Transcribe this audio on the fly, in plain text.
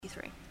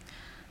3.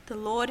 The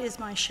Lord is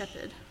my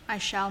shepherd, I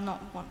shall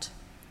not want.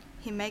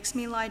 He makes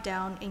me lie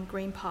down in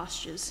green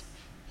pastures.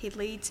 He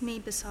leads me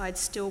beside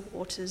still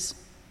waters.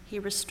 He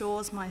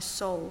restores my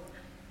soul.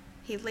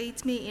 He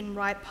leads me in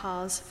right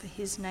paths for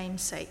his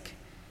name's sake.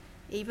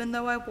 Even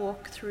though I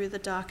walk through the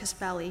darkest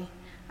valley,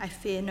 I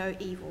fear no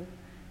evil,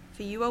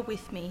 for you are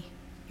with me.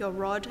 Your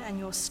rod and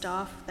your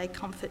staff, they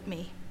comfort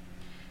me.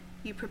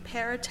 You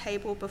prepare a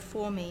table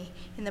before me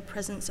in the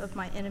presence of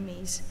my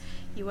enemies.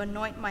 You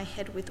anoint my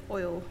head with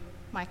oil.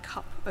 My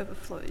cup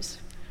overflows.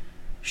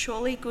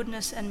 Surely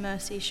goodness and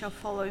mercy shall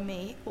follow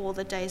me all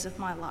the days of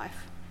my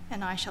life,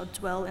 and I shall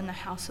dwell in the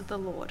house of the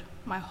Lord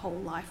my whole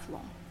life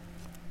long.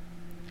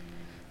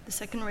 The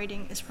second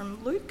reading is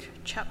from Luke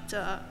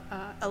chapter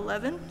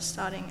 11,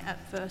 starting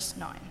at verse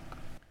 9.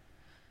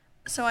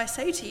 So I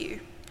say to you,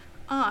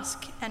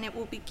 ask and it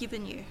will be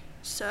given you.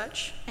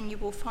 Search and you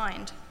will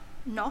find.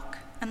 Knock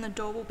and the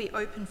door will be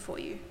open for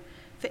you.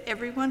 For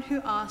everyone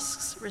who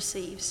asks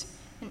receives,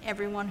 and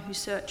everyone who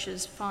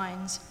searches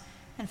finds,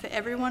 and for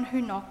everyone who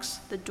knocks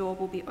the door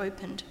will be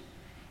opened.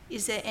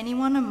 Is there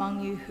anyone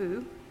among you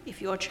who,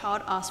 if your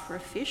child asks for a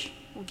fish,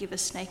 will give a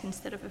snake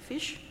instead of a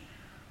fish?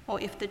 Or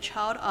if the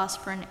child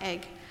asks for an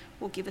egg,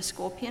 will give a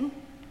scorpion?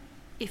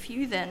 If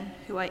you then,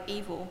 who are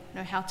evil,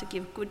 know how to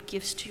give good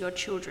gifts to your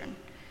children,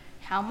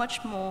 how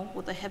much more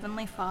will the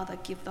Heavenly Father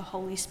give the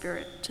Holy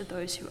Spirit to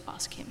those who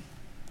ask him?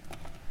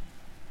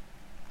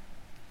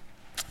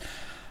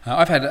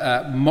 I've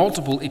had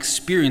multiple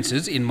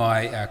experiences in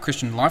my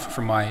Christian life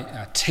from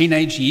my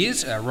teenage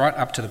years right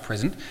up to the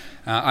present.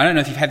 I don't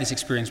know if you've had this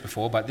experience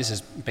before, but this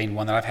has been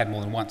one that I've had more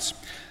than once.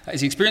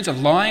 It's the experience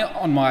of lying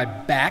on my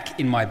back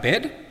in my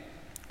bed,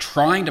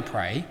 trying to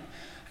pray,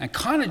 and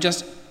kind of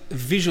just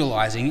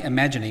visualising,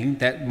 imagining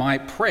that my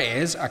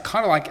prayers are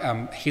kind of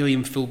like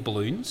helium-filled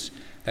balloons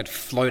that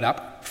float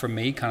up from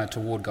me kind of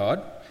toward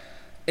God,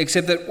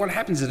 except that what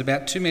happens is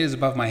about 2 metres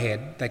above my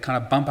head, they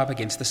kind of bump up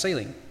against the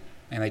ceiling.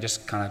 And they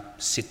just kind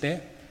of sit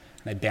there,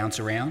 and they bounce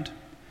around.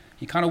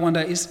 You kind of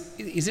wonder, is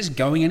this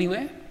going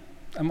anywhere?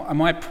 Are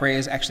my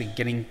prayers actually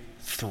getting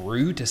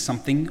through to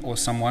something or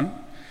someone?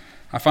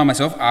 I find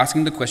myself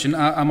asking the question,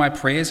 are my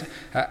prayers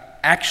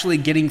actually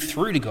getting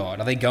through to God?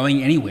 Are they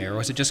going anywhere,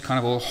 or is it just kind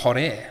of all hot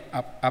air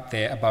up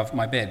there above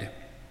my bed?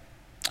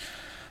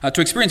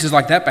 To experiences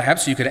like that,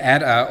 perhaps you could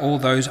add all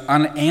those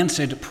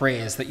unanswered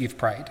prayers that you've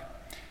prayed.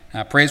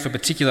 Prayers for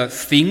particular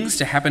things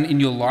to happen in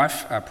your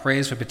life,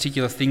 prayers for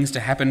particular things to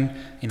happen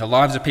in the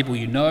lives of people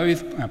you know,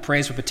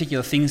 prayers for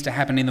particular things to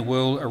happen in the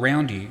world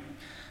around you,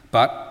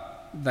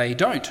 but they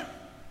don't.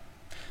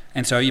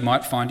 And so you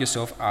might find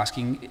yourself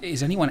asking,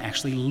 is anyone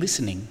actually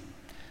listening?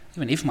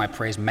 Even if my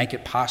prayers make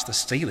it past the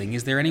ceiling,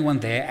 is there anyone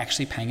there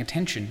actually paying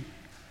attention?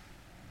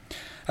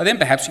 Then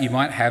perhaps you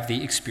might have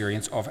the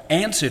experience of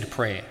answered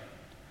prayer.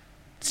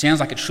 It sounds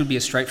like it should be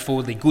a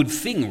straightforwardly good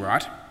thing,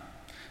 right?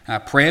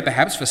 Prayer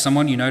perhaps for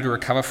someone you know to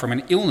recover from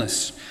an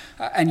illness.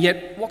 And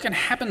yet what can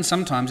happen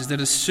sometimes is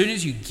that as soon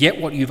as you get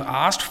what you've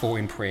asked for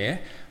in prayer,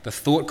 the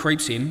thought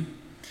creeps in,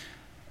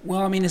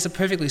 well, there's a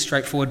perfectly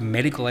straightforward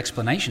medical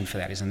explanation for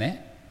that, isn't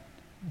there?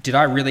 Did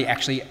I really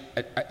actually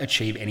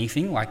achieve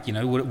anything?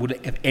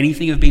 Would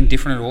anything have been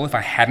different at all if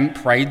I hadn't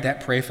prayed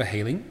that prayer for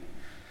healing?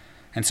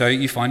 And so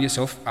you find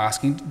yourself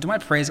asking, do my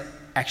prayers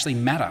actually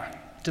matter?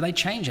 Do they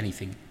change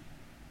anything?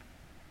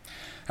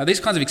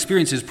 These kinds of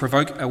experiences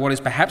provoke what is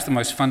perhaps the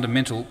most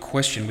fundamental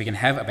question we can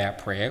have about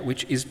prayer,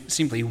 which is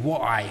simply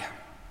why?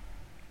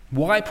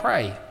 Why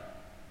pray?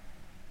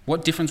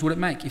 What difference would it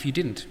make if you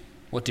didn't?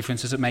 What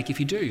difference does it make if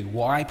you do?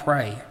 Why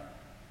pray?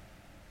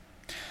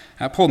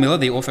 Paul Miller,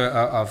 the author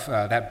of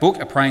that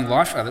book, A Praying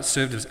Life, that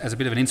served as a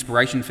bit of an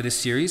inspiration for this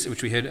series,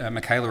 which we heard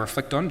Michaela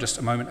reflect on just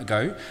a moment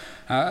ago,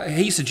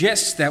 he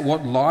suggests that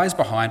what lies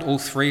behind all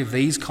three of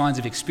these kinds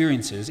of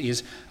experiences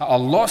is a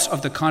loss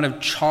of the kind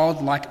of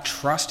childlike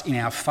trust in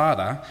our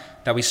Father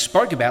that we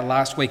spoke about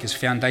last week as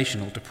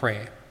foundational to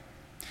prayer.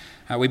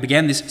 We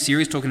began this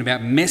series talking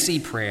about messy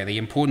prayer, the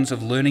importance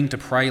of learning to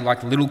pray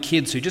like little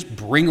kids who just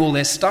bring all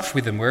their stuff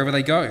with them wherever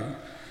they go,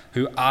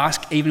 who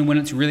ask even when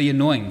it's really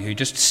annoying, who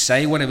just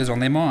say whatever's on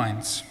their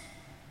minds.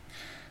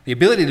 The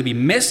ability to be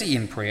messy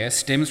in prayer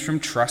stems from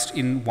trust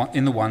in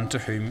the one to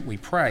whom we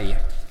pray.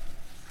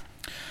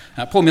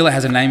 Paul Miller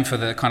has a name for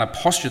the kind of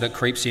posture that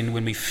creeps in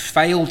when we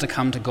fail to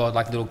come to God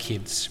like little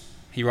kids.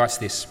 He writes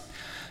this.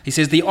 He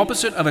says, the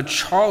opposite of a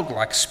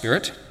childlike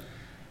spirit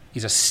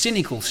is a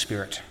cynical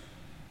spirit.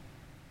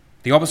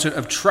 The opposite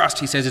of trust,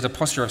 he says, is a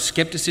posture of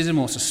skepticism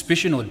or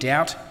suspicion or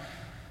doubt,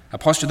 a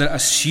posture that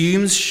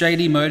assumes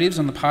shady motives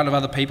on the part of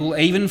other people,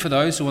 even for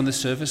those who on the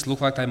surface look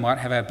like they might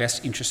have our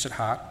best interests at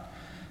heart.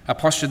 A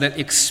posture that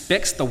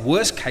expects the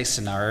worst case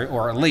scenario,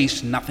 or at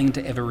least nothing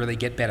to ever really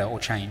get better or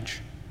change.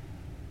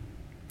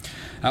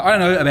 I don't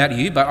know about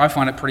you, but I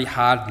find it pretty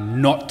hard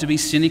not to be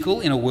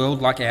cynical in a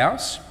world like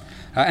ours.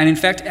 And in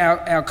fact,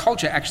 our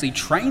culture actually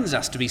trains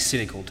us to be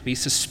cynical, to be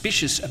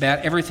suspicious about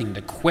everything,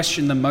 to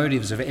question the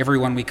motives of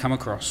everyone we come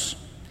across.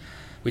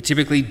 We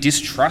typically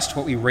distrust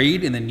what we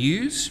read in the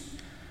news.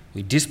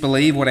 We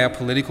disbelieve what our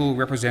political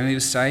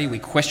representatives say. We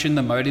question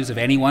the motives of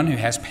anyone who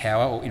has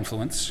power or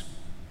influence.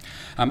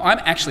 I'm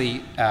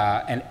actually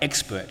an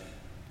expert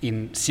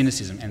in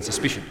cynicism and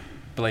suspicion,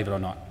 believe it or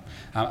not,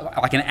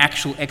 like an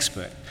actual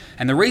expert.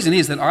 And the reason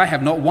is that I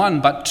have not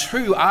one but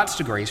 2 arts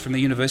degrees from the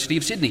University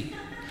of Sydney.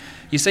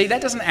 You see,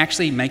 that doesn't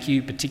actually make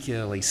you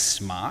particularly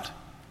smart.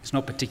 It's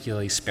not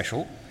particularly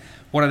special.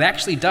 What it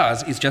actually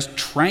does is just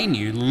train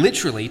you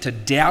literally to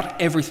doubt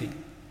everything,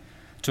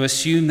 to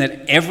assume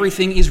that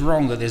everything is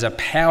wrong, that there's a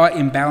power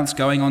imbalance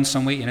going on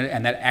somewhere in it,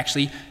 and that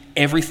actually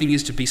everything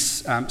is to be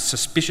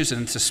suspicious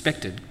and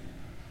suspected.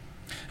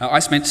 I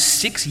spent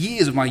 6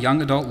 years of my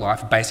young adult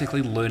life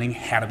basically learning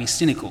how to be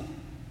cynical.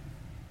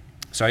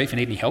 So if you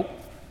need any help,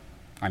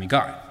 I'm your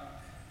guy.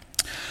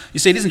 You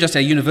see, it isn't just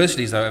our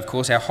universities, though, of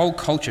course. Our whole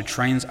culture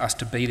trains us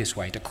to be this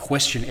way, to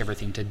question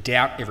everything, to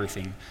doubt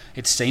everything.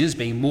 It's seen as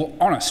being more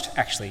honest,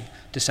 actually,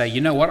 to say,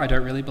 you know what, I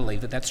don't really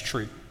believe that that's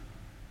true.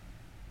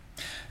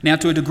 Now,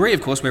 to a degree,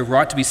 of course, we're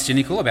right to be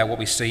cynical about what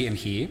we see and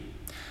hear,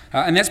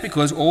 and that's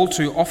because all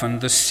too often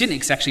the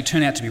cynics actually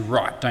turn out to be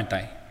right, don't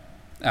they?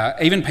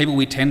 Even people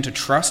we tend to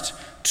trust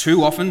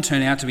too often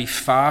turn out to be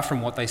far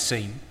from what they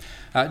seem.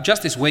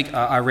 Just this week,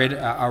 I read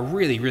a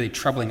really, really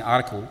troubling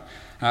article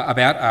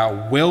about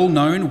a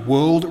well-known,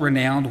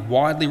 world-renowned,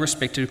 widely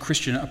respected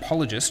Christian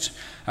apologist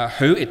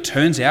who, it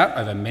turns out,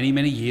 over many,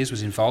 many years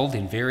was involved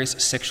in various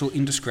sexual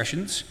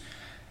indiscretions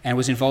and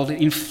was involved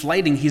in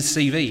inflating his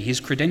CV, his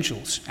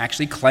credentials,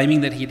 actually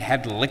claiming that he'd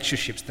had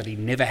lectureships that he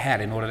never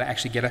had in order to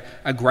actually get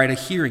a greater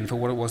hearing for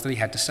what it was that he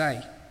had to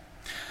say.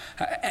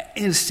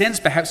 In a sense,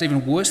 perhaps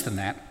even worse than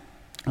that,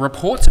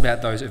 reports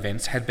about those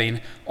events had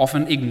been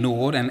often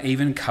ignored and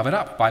even covered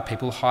up by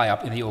people high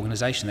up in the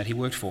organisation that he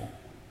worked for.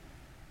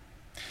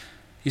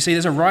 You see,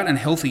 there's a right and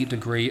healthy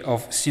degree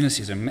of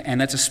cynicism,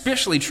 and that's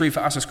especially true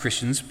for us as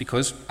Christians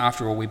because,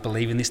 after all, we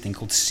believe in this thing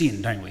called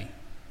sin, don't we?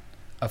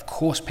 Of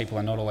course, people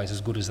are not always as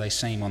good as they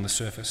seem on the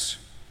surface.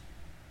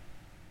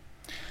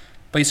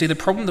 But you see, the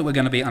problem that we're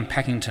going to be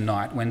unpacking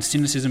tonight, when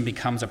cynicism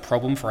becomes a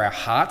problem for our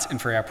hearts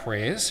and for our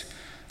prayers,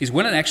 is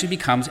when it actually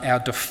becomes our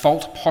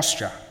default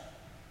posture,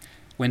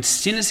 when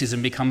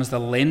cynicism becomes the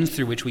lens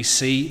through which we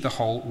see the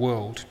whole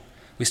world.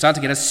 We start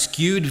to get a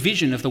skewed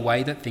vision of the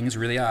way that things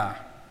really are.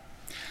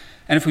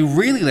 And if we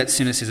really let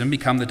cynicism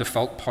become the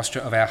default posture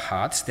of our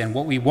hearts, then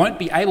what we won't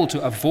be able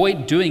to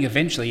avoid doing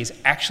eventually is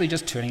actually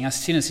just turning our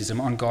cynicism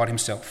on God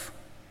himself.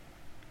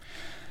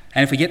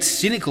 And if we get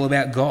cynical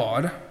about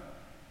God,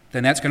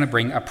 then that's going to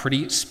bring a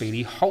pretty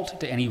speedy halt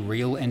to any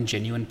real and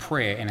genuine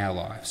prayer in our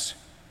lives.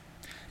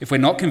 If we're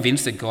not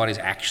convinced that God is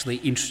actually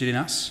interested in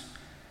us,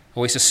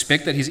 or we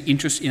suspect that his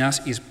interest in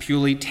us is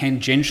purely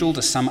tangential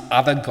to some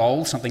other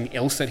goal, something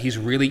else that he's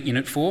really in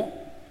it for,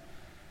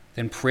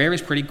 then prayer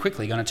is pretty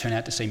quickly going to turn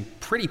out to seem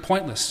pretty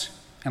pointless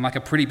and like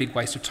a pretty big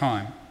waste of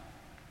time.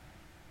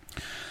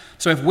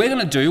 So if we're going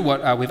to do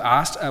what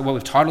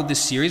we've titled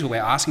this series, what we're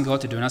asking God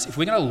to do in us, if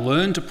we're going to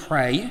learn to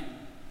pray,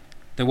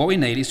 then what we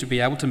need is to be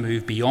able to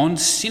move beyond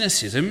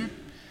cynicism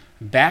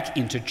back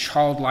into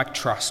childlike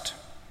trust.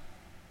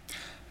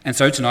 And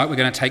so tonight we're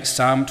going to take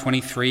Psalm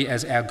 23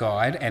 as our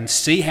guide and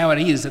see how it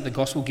is that the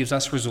gospel gives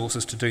us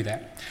resources to do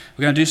that.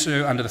 We're going to do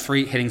so under the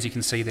 3 headings you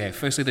can see there.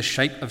 Firstly, the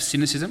shape of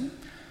cynicism.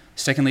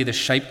 Secondly, the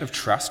shape of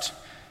trust.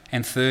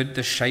 And third,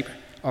 the shape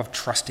of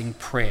trusting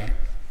prayer.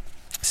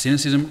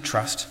 Cynicism,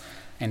 trust,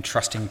 and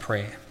trusting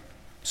prayer.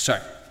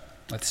 So,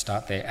 let's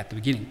start there at the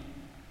beginning.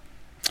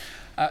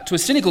 To a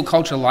cynical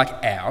culture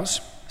like ours,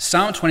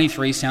 Psalm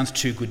 23 sounds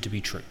too good to be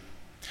true.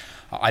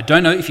 I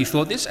don't know if you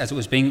thought this as it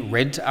was being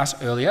read to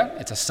us earlier.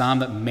 It's a psalm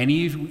that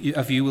many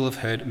of you will have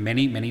heard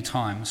many, many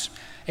times.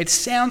 It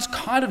sounds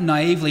kind of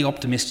naively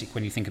optimistic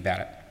when you think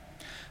about it.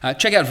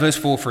 Check out verse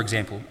 4, for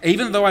example.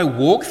 Even though I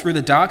walk through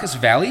the darkest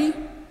valley,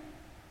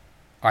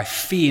 I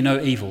fear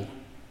no evil.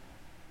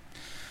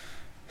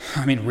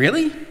 I mean,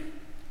 really?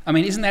 I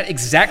mean, isn't that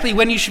exactly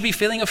when you should be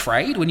feeling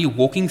afraid? When you're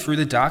walking through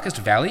the darkest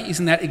valley?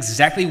 Isn't that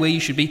exactly where you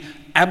should be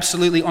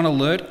absolutely on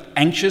alert,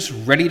 anxious,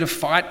 ready to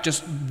fight,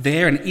 just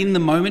there and in the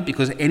moment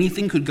because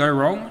anything could go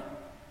wrong?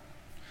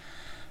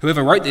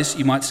 Whoever wrote this,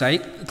 you might say,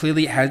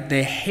 clearly had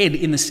their head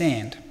in the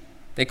sand.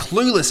 They're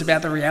clueless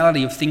about the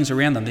reality of things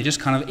around them. They're just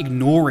kind of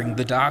ignoring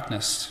the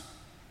darkness.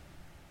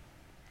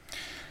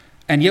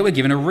 And yet we're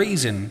given a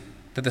reason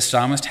that the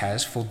psalmist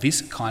has for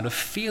this kind of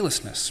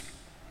fearlessness.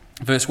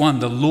 Verse 1,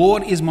 the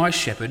Lord is my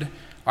shepherd,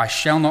 I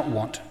shall not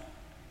want.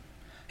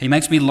 He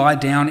makes me lie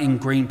down in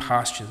green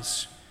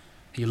pastures.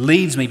 He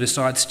leads me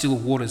beside still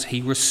waters.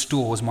 He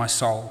restores my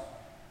soul.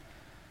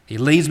 He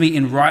leads me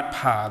in right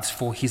paths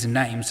for his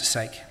name's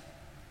sake.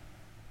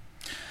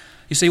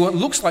 You see, what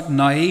looks like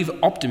naive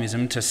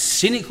optimism to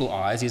cynical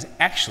eyes is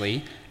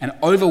actually an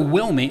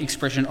overwhelming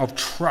expression of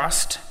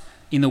trust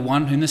in the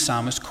one whom the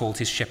psalmist calls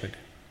his shepherd.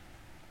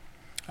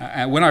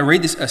 When I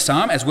read this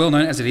psalm, as well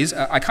known as it is,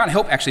 I can't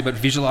help actually but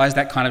visualize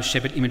that kind of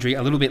shepherd imagery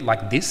a little bit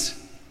like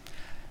this.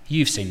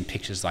 You've seen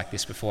pictures like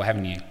this before,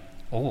 haven't you?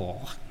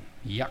 Oh,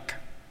 yuck.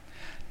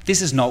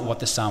 This is not what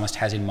the psalmist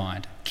has in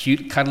mind.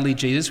 Cute, cuddly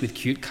Jesus with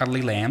cute,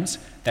 cuddly lambs.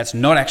 That's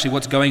not actually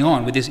what's going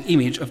on with this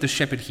image of the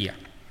shepherd here.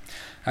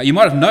 You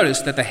might have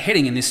noticed that the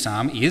heading in this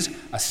psalm is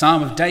a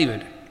Psalm of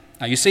David.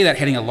 You see that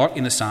heading a lot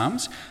in the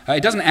Psalms.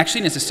 It doesn't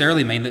actually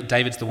necessarily mean that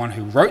David's the one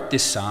who wrote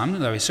this psalm,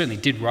 though he certainly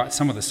did write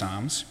some of the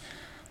Psalms.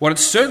 What it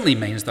certainly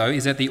means, though,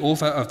 is that the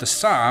author of the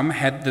psalm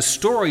had the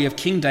story of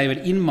King David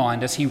in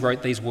mind as he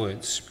wrote these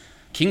words.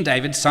 King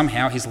David,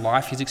 somehow, his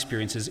life, his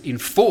experiences,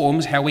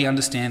 informs how we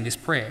understand this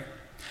prayer.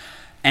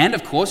 And,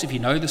 of course, if you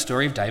know the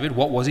story of David,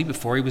 what was he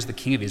before he was the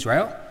king of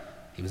Israel?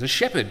 He was a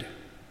shepherd.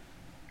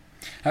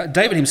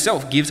 David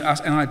himself gives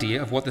us an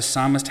idea of what the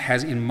psalmist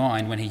has in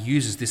mind when he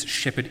uses this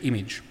shepherd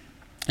image.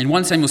 In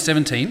 1 Samuel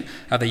 17,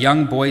 the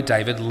young boy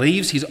David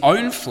leaves his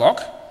own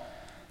flock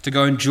to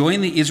go and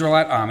join the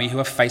Israelite army who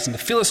are facing the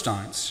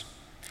Philistines.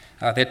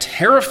 They're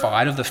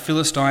terrified of the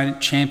Philistine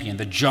champion,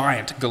 the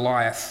giant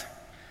Goliath.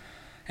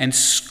 And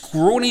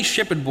scrawny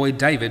shepherd boy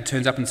David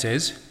turns up and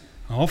says,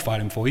 "I'll fight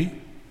him for you."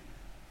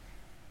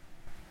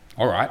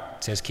 "All right,"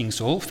 says King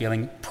Saul,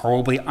 feeling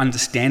probably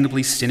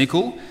understandably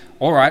cynical.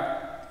 "All right,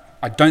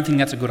 I don't think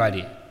that's a good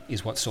idea,"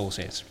 is what Saul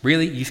says.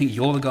 "Really? You think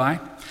you're the guy?"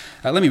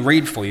 Let me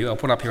read for you. I'll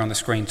put up here on the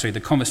screen too, the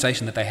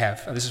conversation that they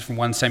have. This is from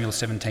 1 Samuel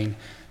 17,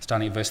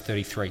 starting at verse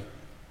 33.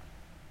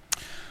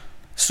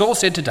 Saul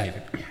said to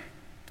David,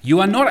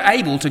 "You are not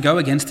able to go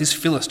against this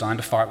Philistine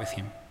to fight with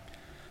him,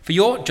 for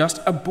you're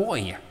just a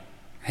boy.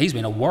 He's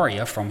been a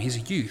warrior from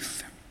his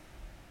youth."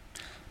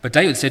 But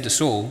David said to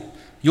Saul,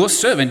 "Your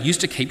servant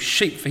used to keep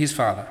sheep for his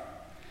father,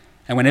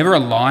 and whenever a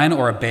lion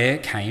or a bear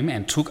came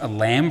and took a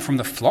lamb from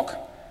the flock,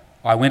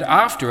 I went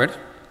after it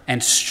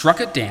and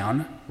struck it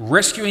down,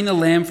 rescuing the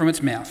lamb from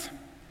its mouth.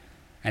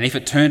 And if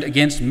it turned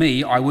against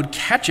me, I would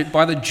catch it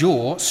by the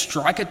jaw,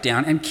 strike it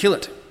down and kill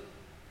it.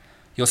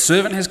 Your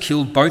servant has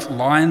killed both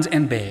lions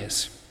and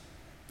bears,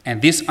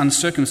 and this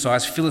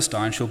uncircumcised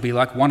Philistine shall be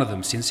like one of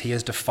them, since he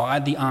has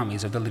defied the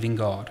armies of the living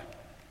God."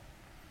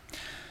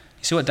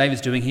 You see what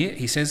David's doing here?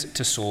 He says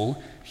to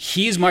Saul,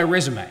 "Here's my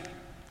resume.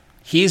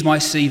 Here's my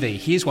CV.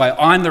 Here's why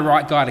I'm the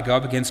right guy to go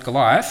up against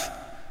Goliath,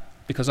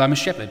 because I'm a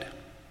shepherd."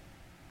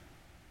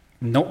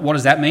 What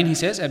does that mean, he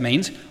says? It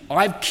means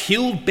I've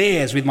killed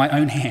bears with my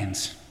own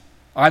hands.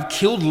 I've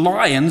killed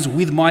lions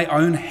with my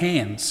own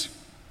hands.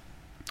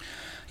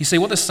 You see,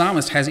 what the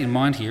psalmist has in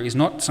mind here is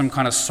not some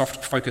kind of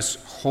soft focus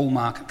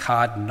Hallmark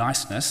card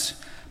niceness,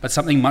 but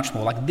something much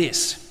more like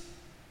this.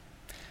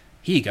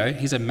 Here you go,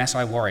 here's a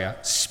Maasai warrior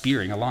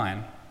spearing a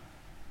lion.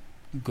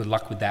 Good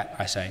luck with that,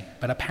 I say.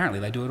 But apparently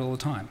they do it all the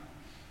time.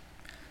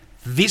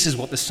 This is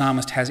what the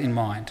psalmist has in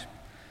mind.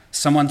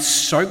 Someone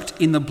soaked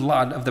in the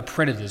blood of the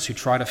predators who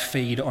try to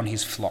feed on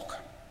his flock.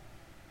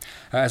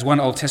 As one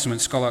Old Testament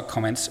scholar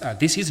comments,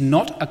 this is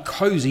not a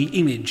cosy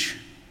image.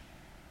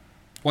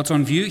 What's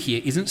on view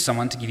here isn't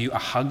someone to give you a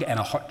hug and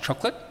a hot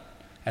chocolate,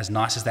 as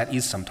nice as that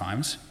is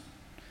sometimes.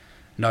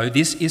 No,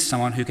 this is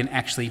someone who can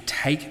actually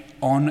take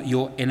on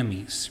your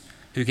enemies,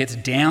 who gets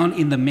down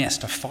in the mess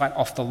to fight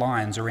off the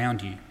lions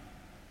around you.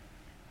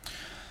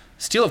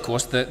 Still, of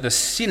course, the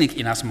cynic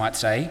in us might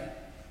say,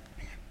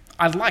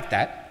 "I'd like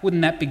that,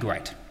 wouldn't that be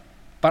great?"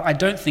 But I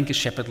don't think a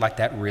shepherd like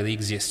that really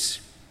exists.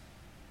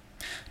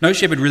 No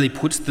shepherd really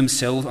puts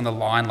themselves on the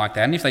line like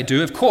that, and if they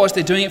do, of course,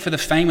 they're doing it for the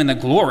fame and the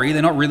glory.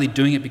 They're not really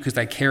doing it because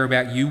they care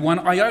about you one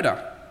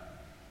iota.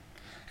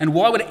 And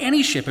why would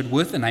any shepherd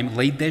worth the name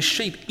lead their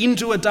sheep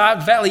into a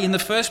dark valley in the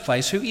first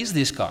place? Who is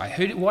this guy?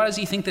 Why does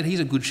he think that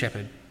he's a good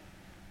shepherd?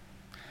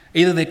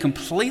 Either they're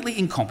completely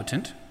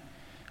incompetent,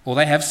 or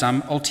they have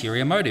some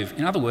ulterior motive.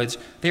 In other words,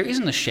 there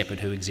isn't a shepherd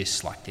who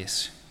exists like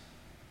this.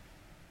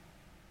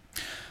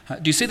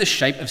 Do you see the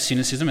shape of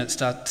cynicism that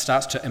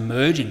starts to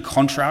emerge in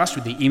contrast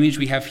with the image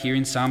we have here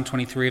in Psalm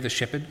 23 of the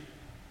shepherd?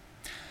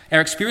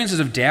 Our experiences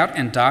of doubt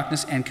and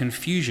darkness and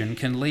confusion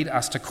can lead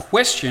us to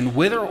question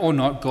whether or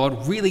not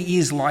God really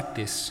is like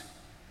this.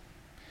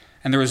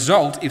 And the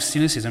result, if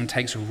cynicism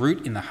takes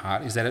root in the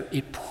heart, is that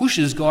it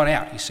pushes God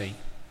out, you see.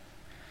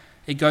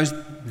 It goes,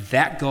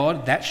 that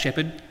God, that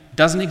shepherd,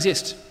 doesn't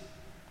exist,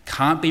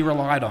 can't be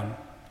relied on.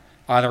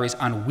 Either is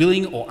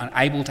unwilling or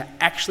unable to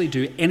actually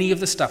do any of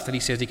the stuff that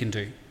he says he can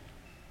do.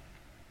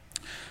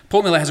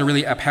 Paul Miller has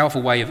a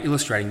powerful way of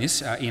illustrating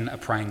this in A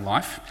Praying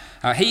Life.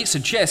 He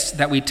suggests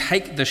that we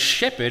take the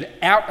shepherd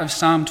out of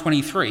Psalm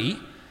 23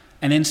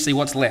 and then see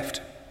what's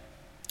left.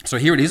 So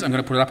here it is. I'm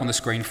going to put it up on the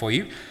screen for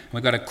you.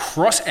 We've got to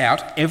cross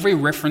out every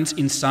reference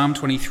in Psalm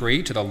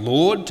 23 to the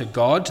Lord, to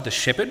God, to the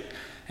shepherd,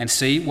 and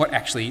see what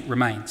actually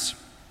remains.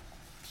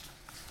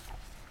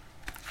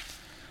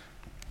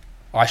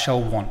 I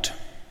shall want.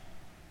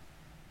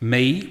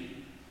 Me,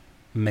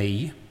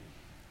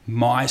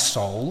 my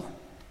soul,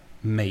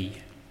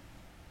 me.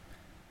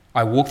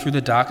 I walk through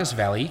the darkest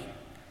valley,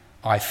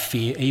 I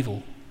fear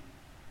evil.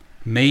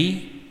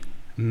 Me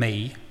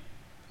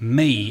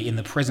in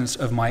the presence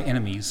of my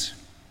enemies.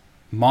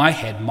 My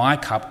head, my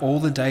cup, all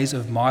the days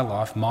of my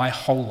life, my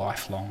whole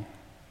life long.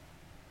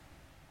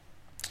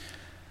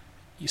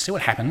 You see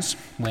what happens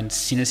when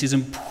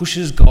cynicism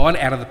pushes God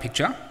out of the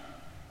picture?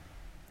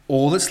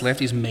 All that's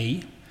left is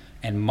me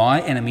and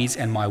my enemies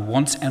and my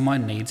wants and my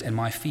needs and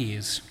my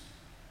fears.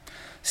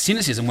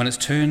 Cynicism, when it's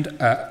turned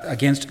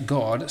against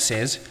God,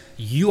 says,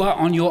 you are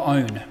on your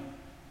own.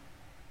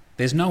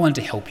 There's no one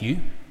to help you.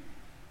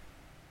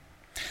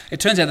 It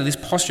turns out that this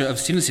posture of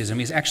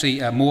cynicism is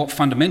actually more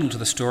fundamental to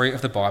the story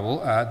of the Bible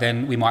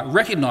than we might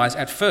recognise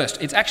at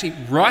first. It's actually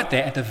right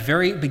there at the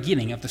very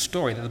beginning of the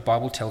story that the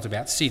Bible tells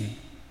about sin.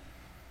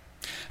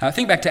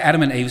 Think back to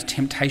Adam and Eve's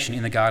temptation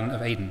in the Garden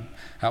of Eden.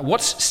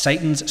 What's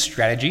Satan's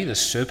strategy, the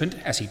serpent,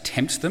 as he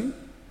tempts them?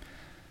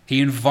 He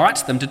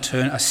invites them to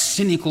turn a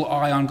cynical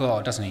eye on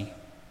God, doesn't he?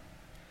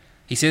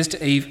 He says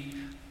to Eve,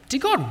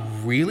 did God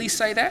really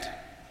say that?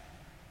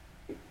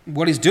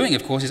 What he's doing,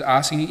 of course, is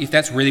asking if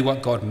that's really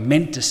what God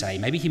meant to say.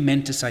 Maybe he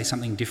meant to say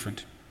something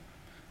different.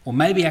 Or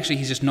maybe actually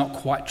he's just not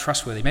quite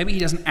trustworthy. Maybe he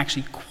doesn't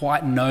actually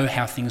quite know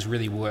how things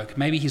really work.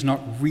 Maybe he's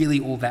not really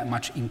all that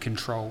much in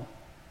control.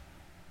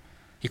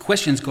 He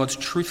questions God's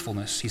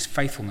truthfulness, his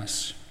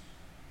faithfulness.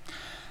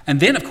 And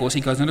then, of course,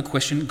 he goes on to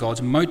question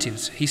God's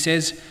motives. He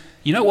says,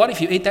 you know what,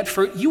 if you eat that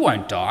fruit, you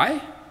won't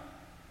die.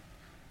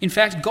 In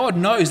fact, God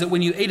knows that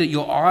when you eat it,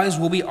 your eyes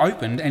will be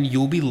opened and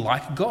you'll be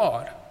like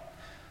God.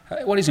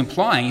 What he's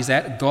implying is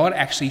that God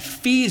actually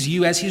fears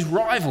you as his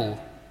rival.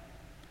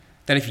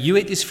 That if you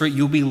eat this fruit,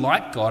 you'll be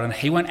like God and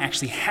he won't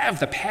actually have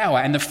the power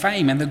and the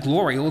fame and the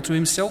glory all to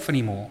himself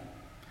anymore.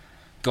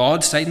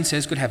 God, Satan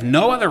says, could have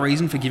no other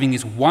reason for giving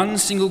this one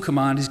single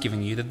command he's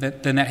giving you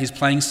than that he's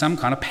playing some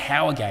kind of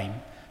power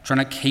game, trying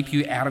to keep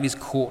you out of his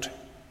court.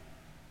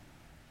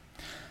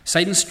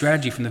 Satan's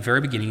strategy from the very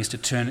beginning is to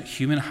turn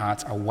human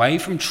hearts away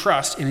from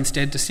trust and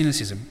instead to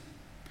cynicism.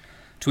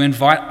 To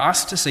invite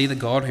us to see the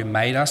God who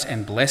made us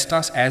and blessed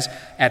us as,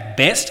 at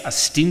best, a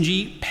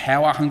stingy,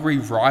 power-hungry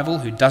rival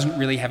who doesn't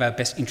really have our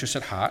best interests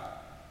at heart,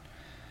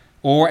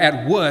 or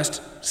at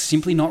worst,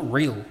 simply not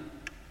real.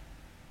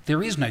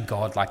 There is no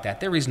God like that.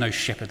 There is no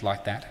shepherd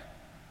like that.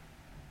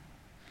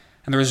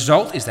 And the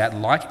result is that,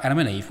 like Adam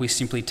and Eve, we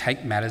simply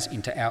take matters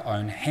into our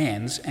own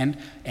hands and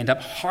end up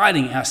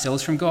hiding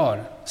ourselves from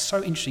God.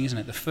 So interesting, isn't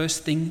it? The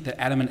first thing that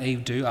Adam and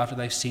Eve do after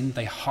they've sinned,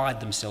 they hide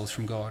themselves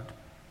from God.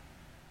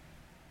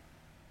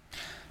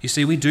 You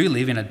see, we do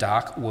live in a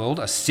dark world,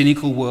 a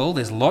cynical world.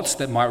 There's lots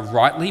that might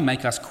rightly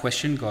make us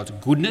question God's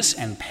goodness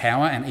and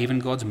power and even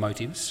God's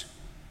motives.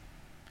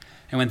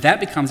 And when that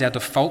becomes our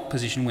default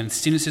position, when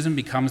cynicism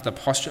becomes the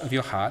posture of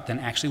your heart, then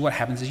actually what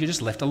happens is you're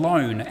just left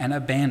alone and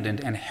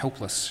abandoned and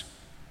helpless.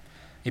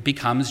 It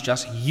becomes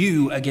just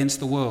you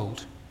against the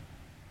world.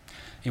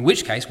 In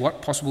which case,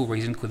 what possible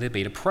reason could there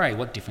be to pray?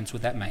 What difference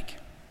would that make?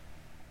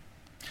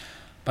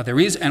 But there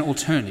is an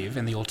alternative,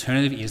 and the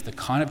alternative is the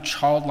kind of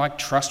childlike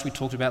trust we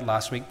talked about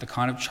last week, the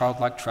kind of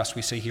childlike trust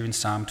we see here in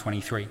Psalm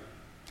 23.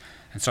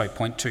 And so,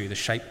 point 2, the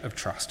shape of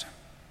trust.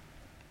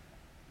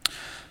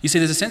 You see,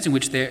 there's a sense in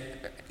which there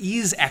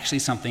is actually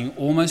something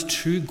almost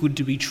too good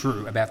to be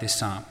true about this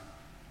psalm.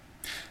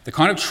 The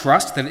kind of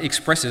trust that it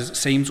expresses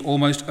seems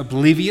almost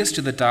oblivious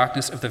to the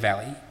darkness of the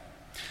valley.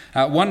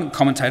 One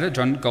commentator,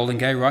 John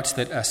Goldingay, writes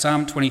that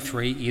Psalm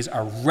 23 is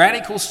a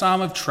radical psalm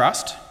of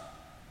trust,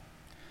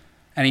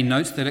 and he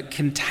notes that it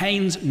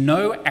contains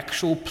no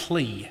actual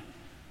plea.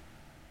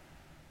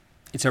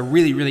 It's a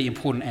really, really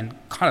important and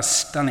kind of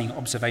stunning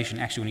observation,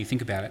 actually, when you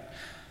think about it.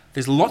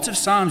 There's lots of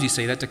psalms, you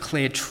see, that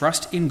declare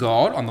trust in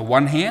God on the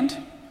one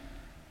hand,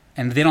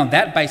 and then on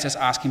that basis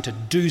ask him to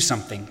do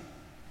something.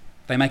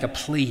 They make a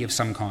plea of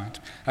some kind.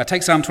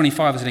 Take Psalm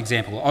 25 as an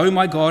example. "Oh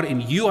my God,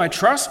 in you I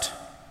trust.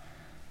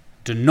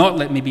 Do not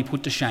let me be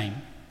put to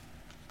shame."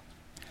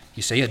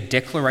 You see, a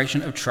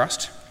declaration of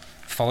trust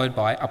followed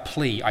by a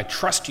plea. I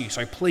trust you,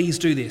 so please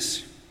do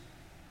this.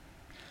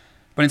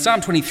 But in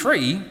Psalm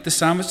 23, the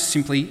psalmist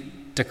simply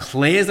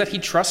declares that he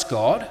trusts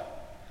God,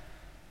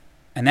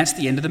 and that's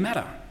the end of the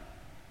matter.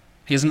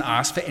 He doesn't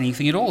ask for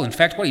anything at all. In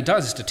fact, what he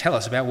does is to tell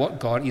us about what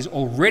God is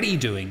already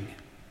doing.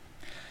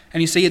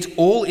 And you see, it's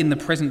all in the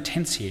present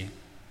tense here.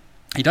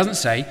 He doesn't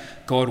say,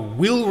 God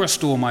will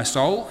restore my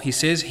soul. He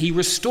says, he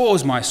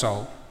restores my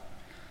soul.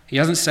 He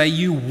doesn't say,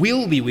 you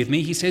will be with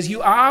me. He says,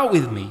 you are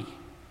with me.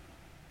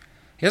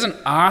 He doesn't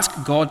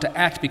ask God to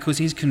act because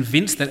he's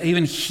convinced that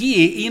even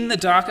here in the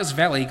darkest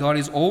valley, God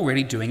is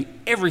already doing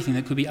everything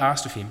that could be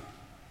asked of him.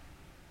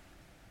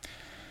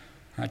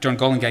 John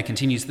Goldingay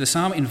continues, the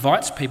psalm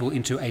invites people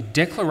into a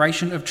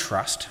declaration of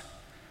trust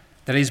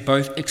that is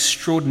both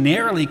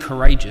extraordinarily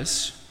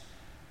courageous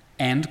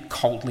and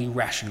coldly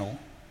rational.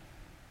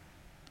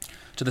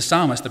 To the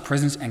psalmist, the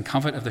presence and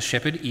comfort of the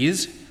shepherd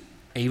is,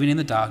 even in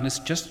the darkness,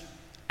 just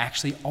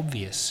actually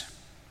obvious.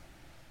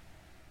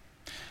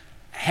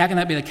 How can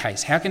that be the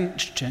case? How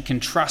can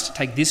trust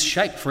take this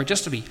shape for it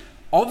just to be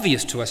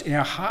obvious to us in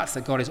our hearts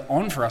that God is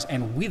on for us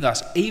and with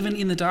us, even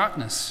in the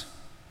darkness?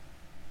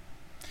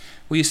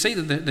 Well, you see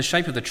that the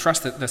shape of the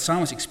trust that the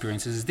psalmist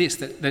experiences is this,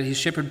 that his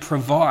shepherd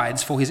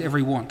provides for his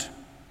every want.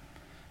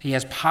 He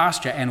has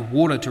pasture and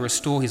water to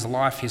restore his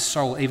life, his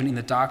soul, even in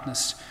the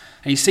darkness.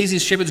 And he sees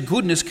his shepherd's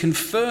goodness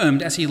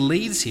confirmed as he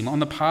leads him on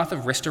the path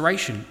of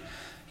restoration.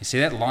 You see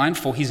that line,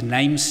 for his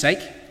name's sake?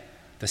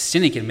 The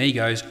cynic in me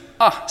goes,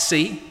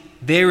 see,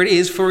 There it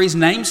is, for his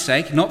name's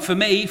sake, not for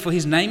me, for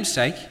his name's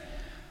sake.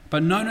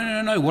 But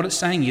no. What it's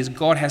saying is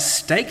God has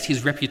staked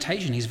his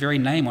reputation, his very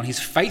name, on his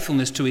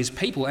faithfulness to his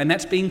people, and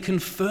that's being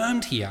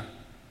confirmed here.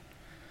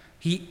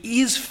 He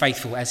is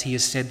faithful as he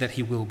has said that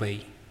he will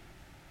be.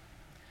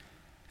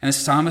 And the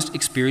psalmist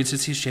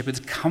experiences his shepherd's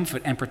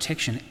comfort and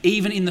protection,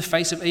 even in the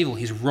face of evil.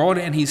 His rod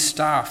and his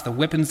staff, the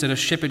weapons that a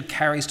shepherd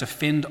carries to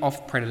fend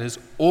off predators,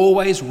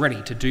 always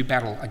ready to do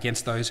battle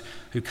against those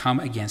who come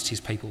against his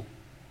people.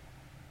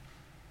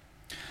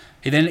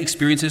 He then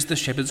experiences the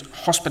shepherd's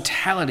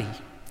hospitality.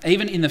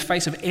 Even in the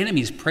face of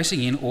enemies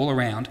pressing in all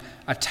around,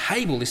 a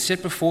table is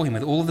set before him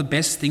with all of the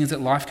best things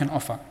that life can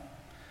offer.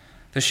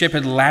 The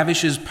shepherd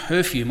lavishes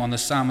perfume on the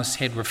psalmist's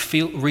head,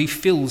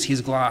 refills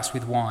his glass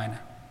with wine.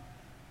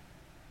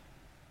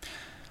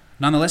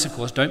 Nonetheless, of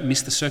course, don't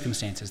miss the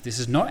circumstances. This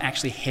is not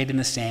actually head in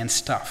the sand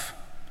stuff.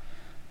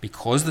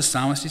 Because the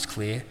psalmist is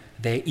clear,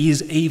 there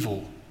is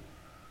evil.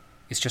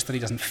 It's just that he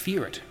doesn't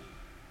fear it.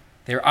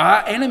 There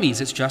are enemies,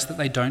 it's just that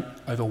they don't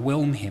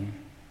overwhelm him.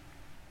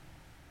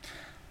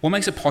 What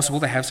makes it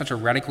possible to have such a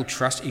radical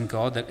trust in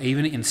God that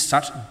even in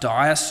such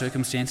dire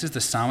circumstances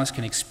the psalmist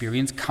can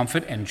experience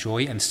comfort and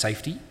joy and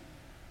safety?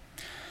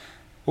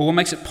 Well, what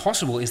makes it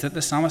possible is that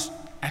the psalmist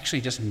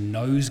actually just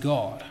knows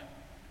God.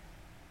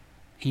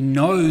 He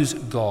knows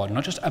God,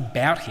 not just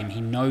about him,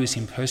 he knows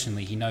him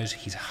personally. He knows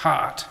his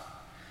heart.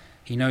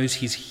 He knows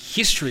his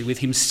history with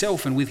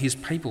himself and with his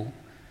people.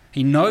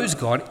 He knows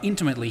God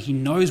intimately. He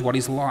knows what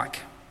he's like.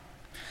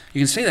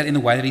 You can see that in the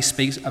way that he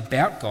speaks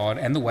about God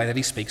and the way that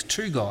he speaks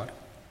to God.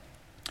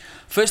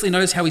 Firstly,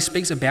 notice how he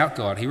speaks about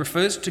God. He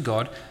refers to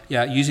God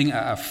using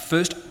a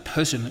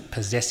first-person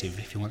possessive,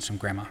 if you want some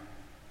grammar.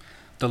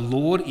 The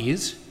Lord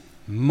is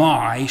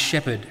my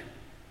shepherd.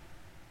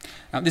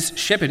 Now, this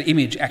shepherd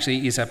image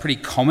actually is pretty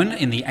common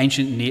in the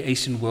ancient Near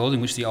Eastern world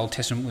in which the Old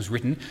Testament was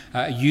written,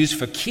 used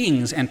for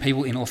kings and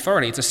people in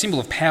authority. It's a symbol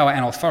of power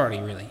and authority,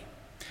 really.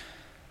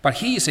 But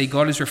here you see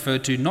God is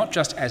referred to not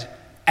just as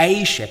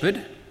a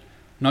shepherd,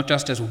 not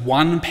just as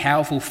one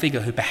powerful figure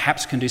who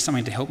perhaps can do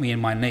something to help me in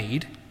my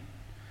need.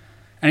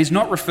 And he's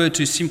not referred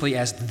to simply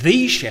as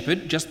the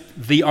shepherd, just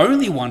the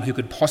only one who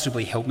could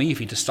possibly help me if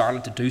he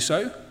decided to do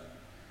so.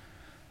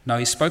 No,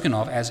 he's spoken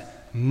of as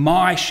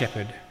my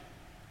shepherd,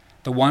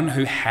 the one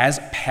who has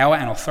power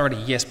and authority,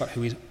 yes, but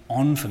who is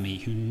on for me,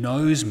 who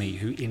knows me,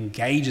 who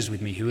engages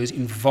with me, who is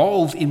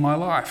involved in my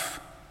life.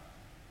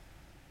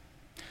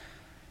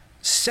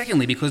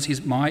 Secondly, because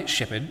he's my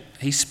shepherd,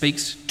 he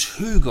speaks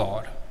to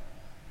God.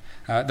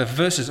 The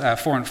verses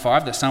 4 and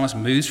 5, the psalmist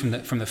moves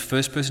from the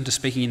first person to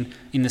speaking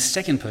in the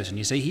second person.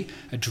 You see, he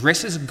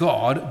addresses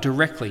God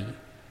directly.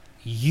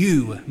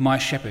 You, my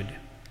shepherd.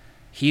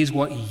 Here's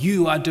what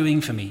you are doing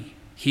for me.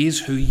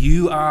 Here's who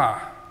you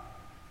are.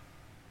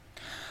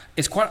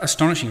 It's quite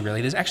astonishing,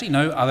 really. There's actually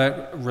no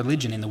other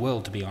religion in the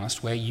world, to be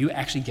honest, where you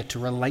actually get to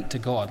relate to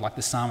God like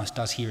the psalmist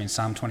does here in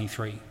Psalm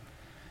 23,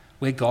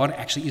 where God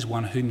actually is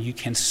one whom you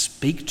can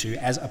speak to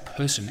as a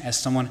person, as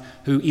someone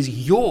who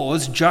is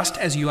yours just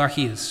as you are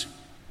his.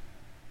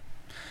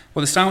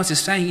 What the psalmist is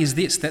saying is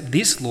this, that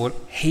this Lord,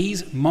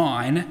 he's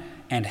mine,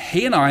 and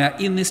he and I are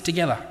in this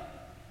together.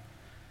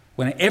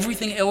 When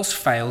everything else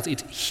fails,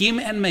 it's him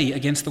and me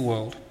against the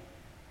world.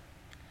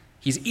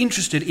 He's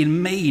interested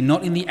in me,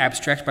 not in the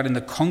abstract, but in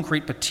the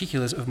concrete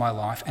particulars of my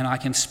life, and I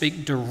can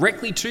speak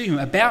directly to him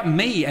about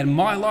me and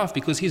my life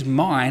because he's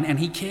mine and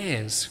he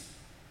cares.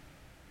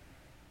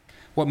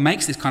 What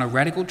makes this kind of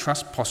radical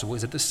trust possible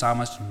is that the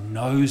psalmist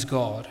knows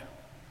God.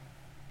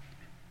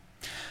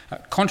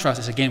 Contrast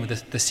this again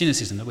with the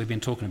cynicism that we've been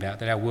talking about,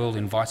 that our world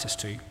invites us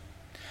to.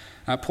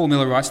 Paul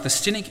Miller writes, the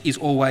cynic is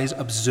always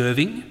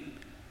observing,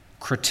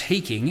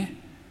 critiquing,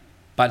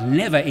 but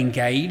never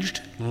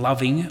engaged,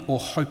 loving, or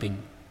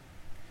hoping.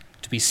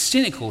 To be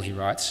cynical, he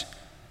writes,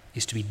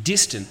 is to be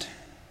distant.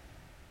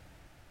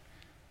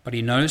 But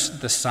he knows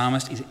that the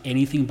psalmist is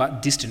anything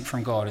but distant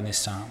from God in this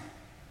psalm.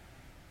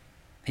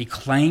 He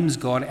claims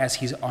God as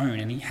his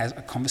own and he has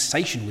a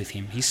conversation with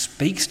him. He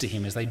speaks to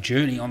him as they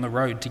journey on the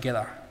road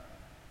together.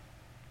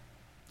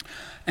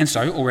 And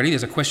so already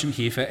there's a question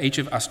here for each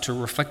of us to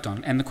reflect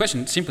on. And the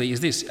question simply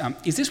is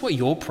this what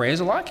your prayers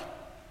are like?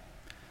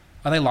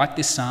 Are they like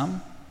this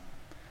psalm?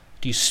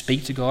 Do you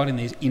speak to God in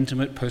these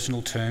intimate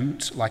personal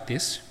terms like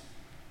this?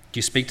 Do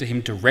you speak to him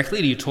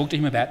directly? Do you talk to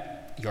him about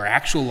your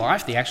actual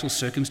life, the actual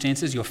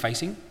circumstances you're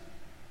facing?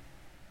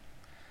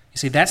 You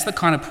see, that's the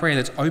kind of prayer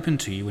that's open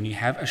to you when you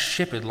have a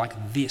shepherd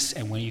like this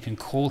and when you can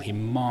call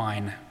him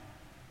mine.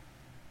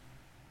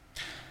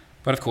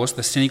 But of course,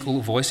 the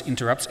cynical voice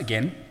interrupts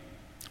again.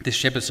 This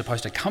shepherd's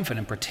supposed to comfort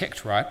and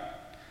protect, right?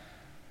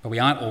 But we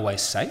aren't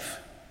always safe.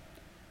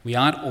 We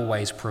aren't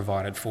always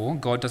provided for.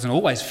 God doesn't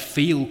always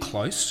feel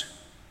close.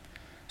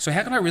 So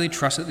how can I really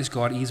trust that this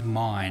God is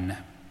mine?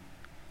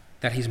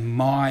 That he's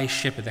my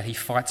shepherd, that he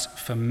fights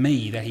for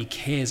me, that he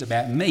cares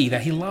about me,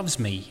 that he loves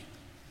me?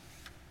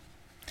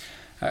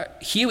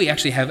 Here we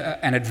actually have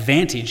an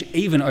advantage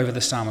even over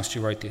the psalmist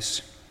who wrote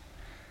this.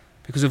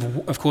 Because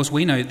of course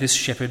we know this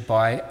shepherd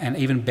by an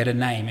even better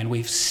name, and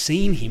we've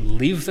seen him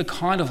live the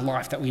kind of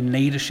life that we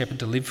need a shepherd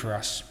to live for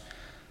us.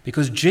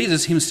 Because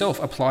Jesus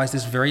himself applies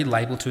this very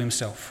label to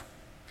himself.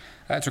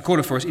 It's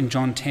recorded for us in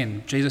John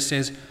 10. Jesus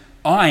says,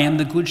 "I am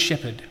the good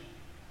shepherd.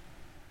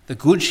 The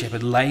good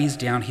shepherd lays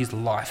down his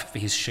life for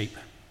his sheep."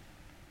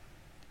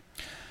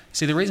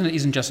 See, the reason it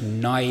isn't just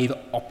naive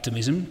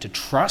optimism to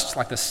trust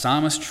like the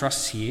psalmist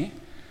trusts here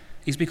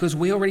is because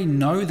we already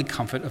know the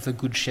comfort of the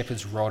good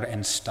shepherd's rod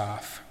and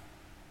staff.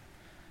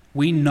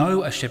 We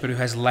know a shepherd who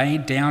has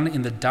laid down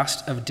in the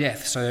dust of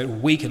death so that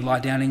we can lie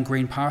down in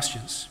green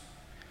pastures.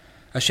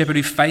 A shepherd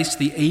who faced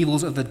the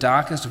evils of the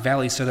darkest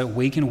valley so that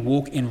we can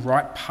walk in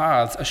right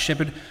paths. A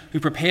shepherd who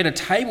prepared a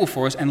table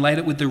for us and laid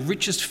it with the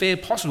richest fare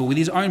possible with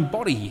his own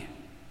body.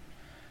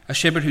 A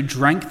shepherd who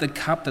drank the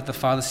cup that the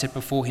Father set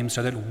before him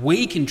so that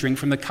we can drink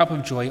from the cup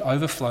of joy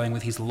overflowing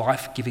with his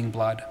life-giving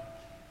blood.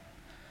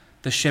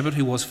 The shepherd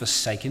who was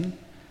forsaken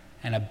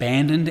and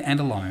abandoned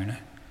and alone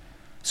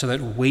so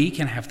that we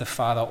can have the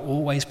Father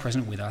always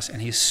present with us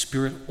and his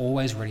Spirit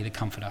always ready to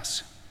comfort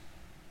us.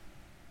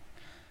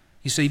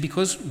 You see,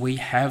 because we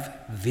have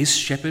this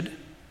shepherd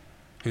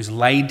who's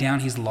laid down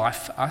his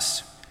life for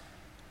us,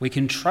 we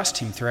can trust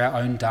him through our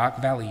own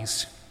dark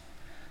valleys.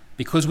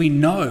 Because we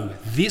know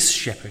this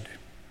shepherd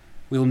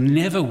will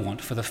never want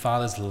for the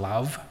Father's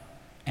love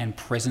and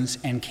presence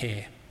and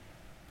care.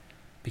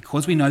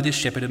 Because we know this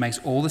shepherd, it makes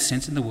all the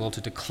sense in the world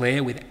to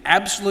declare with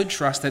absolute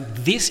trust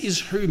that this is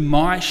who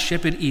my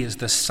shepherd is,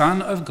 the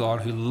Son of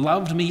God who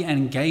loved me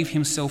and gave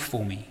himself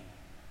for me.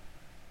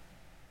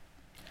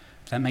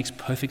 That makes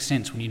perfect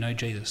sense when you know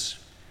Jesus,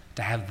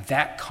 to have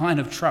that kind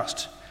of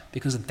trust,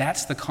 because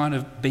that's the kind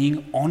of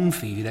being on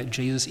for you that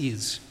Jesus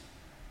is,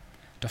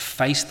 to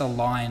face the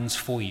lions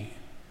for you.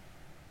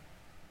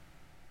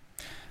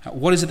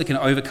 What is it that can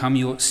overcome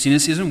your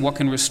cynicism? What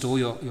can restore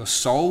your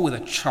soul with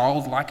a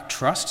childlike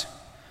trust?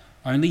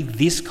 Only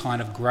this kind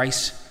of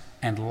grace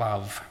and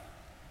love.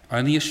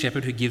 Only a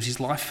shepherd who gives his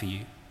life for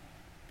you.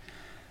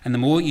 And the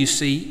more you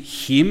see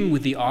him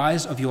with the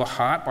eyes of your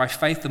heart by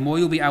faith, the more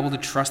you'll be able to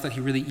trust that he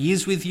really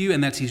is with you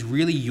and that he's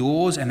really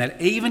yours, and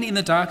that even in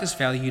the darkest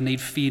valley you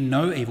need fear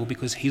no evil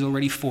because he's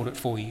already fought it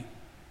for you.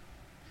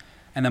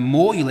 And the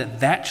more you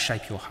let that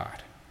shape your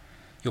heart,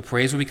 your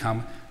prayers will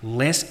become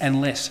less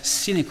and less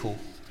cynical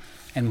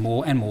and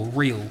more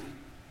real.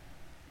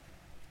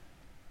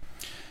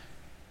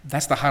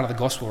 That's the heart of the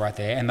gospel right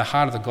there. And the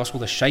heart of the gospel,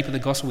 the shape of the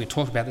gospel, we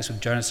talked about this with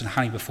Jonas and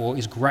Honey before,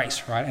 is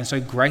grace, right? And so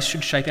grace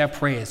should shape our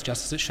prayers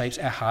just as it shapes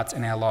our hearts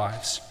and our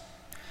lives.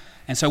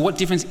 And so what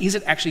difference is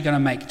it actually going to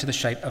make to the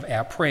shape of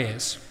our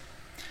prayers?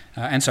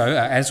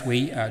 As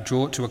we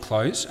draw it to a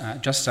close,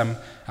 just some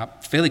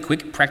fairly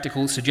quick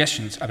practical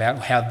suggestions about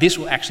how this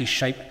will actually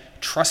shape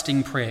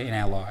trusting prayer in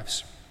our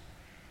lives.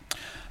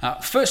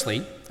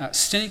 Firstly,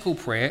 cynical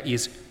prayer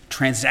is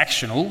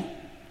transactional,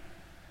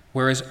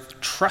 whereas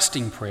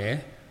trusting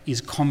prayer is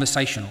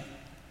conversational.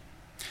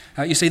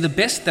 You see, the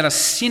best that a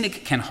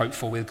cynic can hope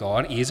for with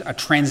God is a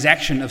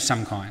transaction of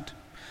some kind.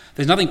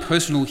 There's nothing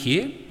personal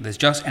here. There's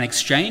just an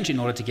exchange in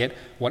order to get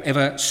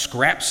whatever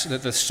scraps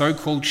that the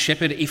so-called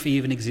shepherd, if he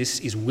even exists,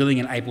 is willing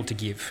and able to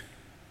give.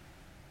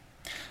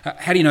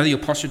 How do you know that your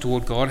posture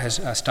toward God has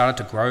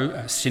started to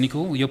grow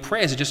cynical? Well, your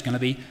prayers are just going to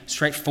be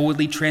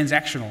straightforwardly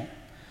transactional.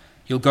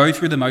 You'll go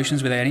through the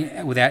motions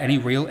without any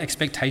real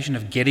expectation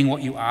of getting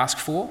what you ask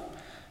for.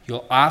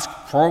 You'll ask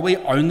probably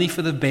only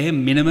for the bare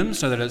minimum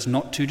so that it's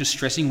not too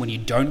distressing when you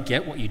don't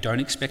get what you don't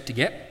expect to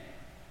get.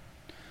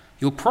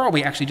 You'll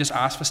probably actually just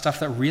ask for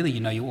stuff that really you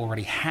know you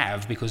already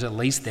have, because at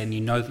least then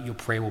you know that your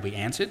prayer will be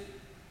answered.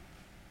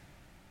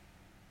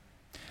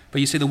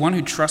 But you see, the one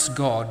who trusts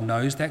God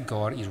knows that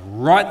God is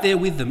right there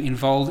with them,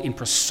 involved in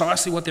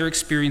precisely what they're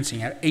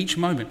experiencing at each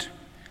moment.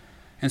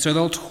 And so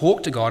they'll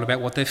talk to God about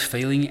what they're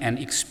feeling and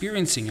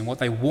experiencing and what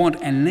they want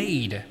and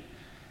need.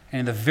 And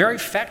in the very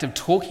fact of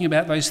talking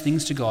about those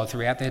things to God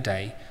throughout their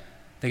day,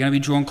 they're going to be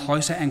drawn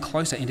closer and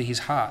closer into his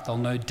heart. They'll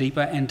know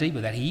deeper and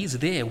deeper that he is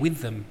there with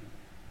them.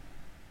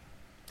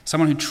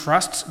 Someone who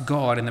trusts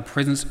God in the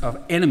presence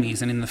of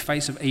enemies and in the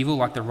face of evil,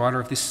 like the writer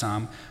of this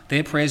psalm,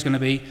 their prayer is going to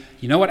be,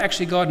 you know what,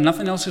 actually, God,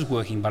 nothing else is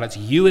working, but it's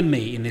you and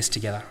me in this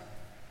together.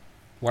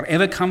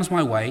 Whatever comes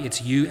my way,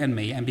 it's you and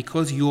me. And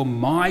because you're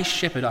my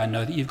shepherd, I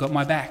know that you've got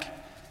my back.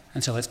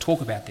 And so let's talk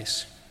about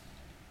this.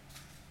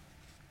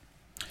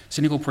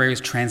 Cynical prayer is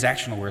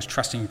transactional, whereas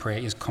trusting prayer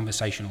is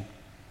conversational.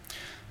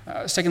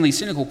 Secondly,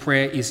 cynical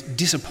prayer is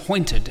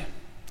disappointed,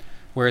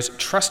 whereas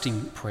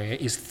trusting prayer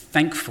is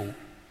thankful.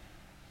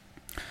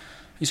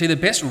 You see, the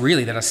best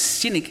really that a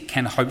cynic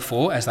can hope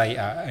for as they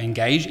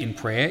engage in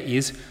prayer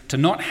is to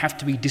not have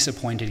to be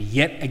disappointed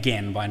yet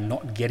again by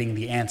not getting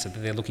the answer that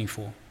they're looking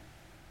for.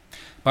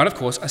 But of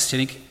course, a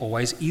cynic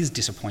always is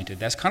disappointed.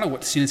 That's kind of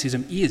what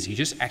cynicism is. You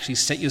just actually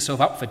set yourself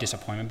up for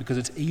disappointment because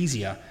it's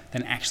easier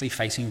than actually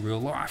facing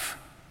real life.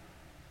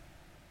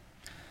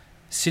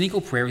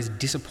 Cynical prayer is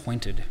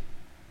disappointed.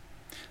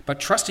 But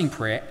trusting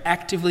prayer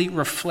actively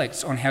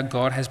reflects on how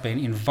God has been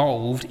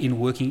involved in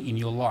working in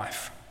your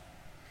life.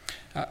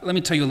 Let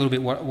me tell you a little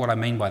bit what I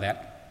mean by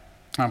that.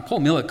 Paul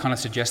Miller kind of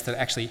suggests that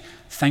actually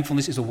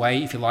thankfulness is a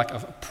way, if you like,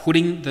 of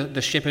putting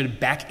the shepherd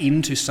back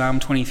into Psalm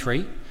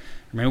 23.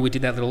 Remember we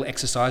did that little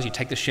exercise, you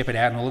take the shepherd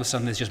out and all of a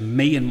sudden there's just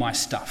me and my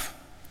stuff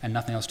and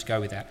nothing else to go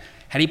with that.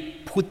 How do you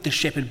put the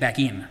shepherd back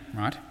in,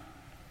 right?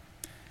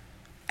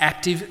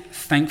 Active,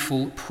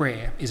 thankful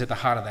prayer is at the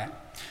heart of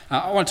that.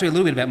 I want to tell you a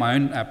little bit about my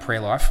own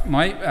prayer life.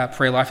 My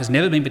prayer life has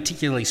never been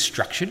particularly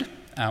structured.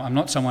 I'm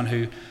not someone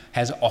who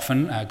has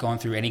often gone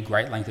through any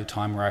great length of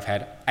time where I've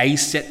had a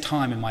set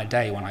time in my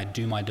day when I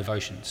do my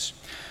devotions.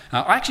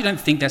 I actually don't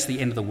think that's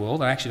the end of the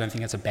world. I actually don't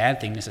think that's a bad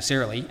thing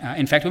necessarily.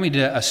 In fact, when we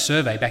did a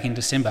survey back in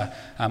December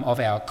of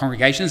our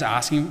congregations,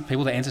 asking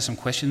people to answer some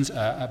questions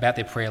about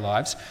their prayer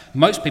lives,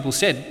 most people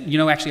said,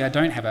 actually I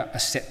don't have a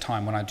set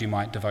time when I do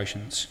my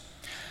devotions.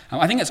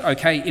 I think it's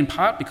okay in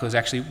part because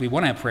actually we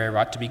want our prayer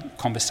right to be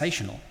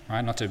conversational,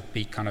 right? Not to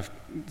be kind of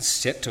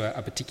set to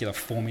a particular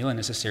formula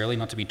necessarily,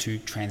 not to be too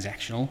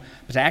transactional,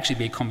 but to actually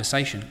be a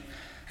conversation.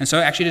 And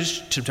so actually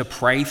just to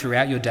pray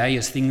throughout your day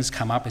as things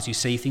come up, as you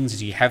see things,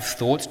 as you have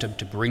thoughts, to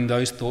bring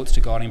those thoughts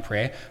to God in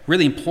prayer,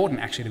 really important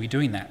actually to be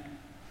doing that.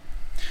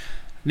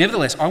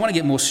 Nevertheless, I want to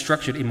get more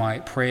structured in my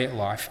prayer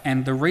life,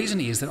 and the reason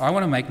is that I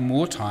want to make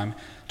more time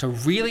to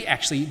really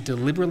actually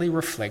deliberately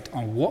reflect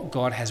on what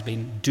God has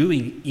been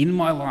doing in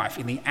my life,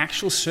 in the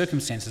actual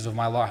circumstances of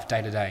my life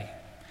day to day.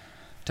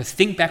 To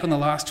think back on the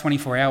last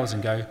 24 hours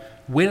and go,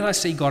 where did I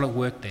see God at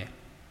work there?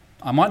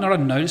 I might not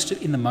have noticed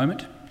it in the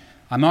moment.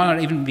 I might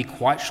not even be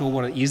quite sure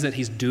what it is that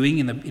he's doing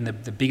in the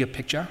bigger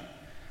picture.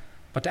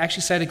 But to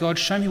actually say to God,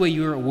 show me where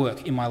you were at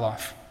work in my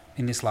life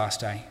in this last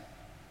day.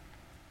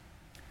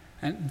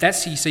 And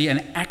that's, you see, an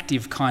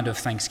active kind of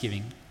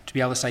thanksgiving, to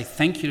be able to say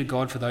thank you to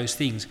God for those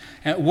things.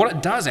 And what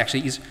it does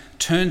actually is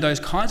turn those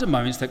kinds of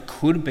moments that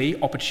could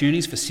be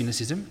opportunities for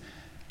cynicism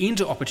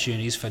into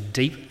opportunities for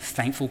deep,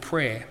 thankful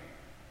prayer.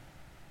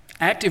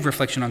 Active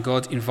reflection on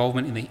God's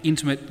involvement in the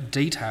intimate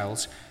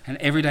details and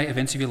everyday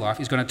events of your life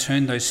is going to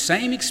turn those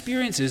same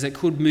experiences that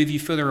could move you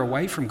further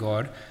away from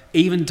God,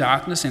 even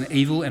darkness and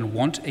evil and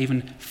want,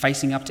 even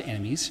facing up to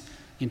enemies,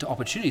 into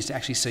opportunities to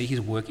actually see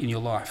his work in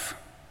your life.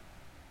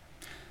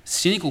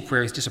 Cynical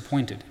prayer is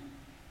disappointed.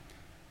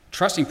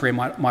 Trusting prayer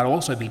might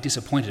also be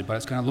disappointed, but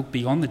it's going to look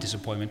beyond the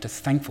disappointment to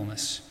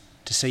thankfulness,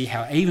 to see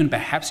how even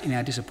perhaps in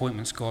our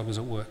disappointments God was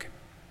at work.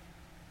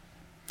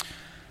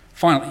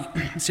 Finally,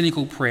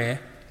 cynical prayer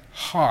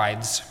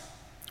hides,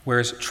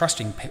 whereas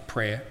trusting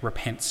prayer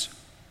repents.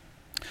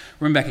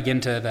 Remember back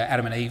again to the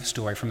Adam and Eve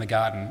story from the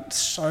garden. It's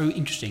so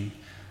interesting.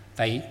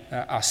 They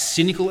are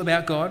cynical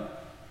about God.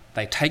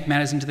 They take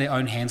matters into their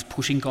own hands,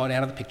 pushing God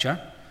out of the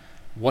picture.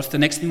 What's the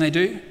next thing they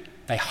do?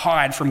 They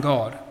hide from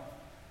God.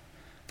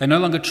 They no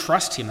longer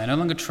trust him. They no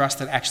longer trust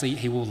that actually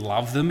he will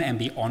love them and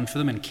be on for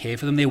them and care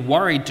for them. They're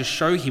worried to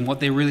show him what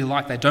they're really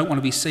like. They don't want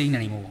to be seen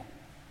anymore.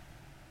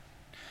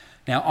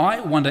 Now, I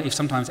wonder if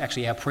sometimes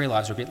actually our prayer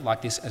lives are a bit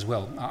like this as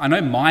well. I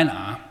know mine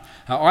are.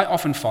 I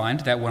often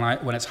find that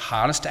when it's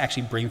hardest to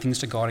actually bring things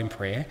to God in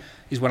prayer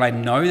is when I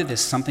know that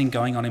there's something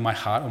going on in my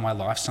heart or my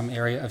life, some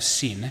area of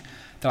sin,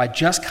 that I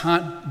just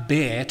can't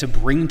bear to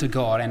bring to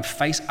God and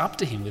face up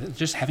to him with it,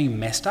 just having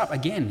messed up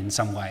again in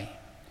some way.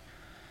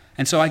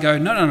 And so I go,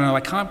 no,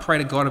 I can't pray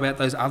to God about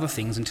those other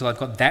things until I've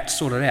got that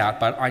sorted out,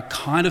 but I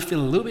kind of feel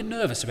a little bit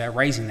nervous about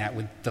raising that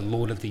with the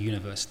Lord of the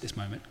universe at this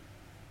moment.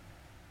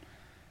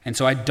 And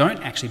so I don't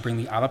actually bring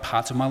the other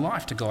parts of my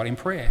life to God in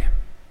prayer.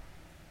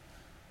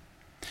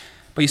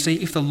 But you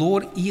see, if the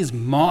Lord is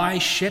my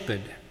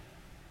shepherd,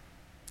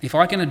 if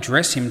I can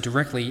address him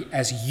directly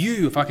as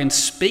you, if I can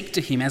speak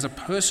to him as a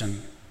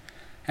person,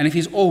 and if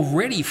he's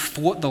already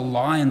fought the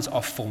lions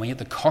off for me at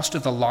the cost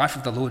of the life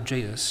of the Lord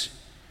Jesus,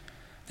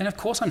 then of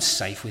course I'm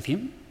safe with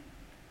him.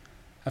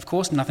 Of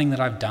course nothing that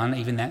I've done,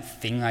 even that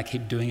thing I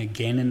keep doing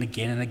again and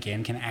again and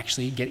again, can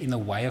actually get in the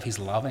way of his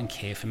love and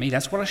care for me.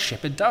 That's what a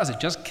shepherd does.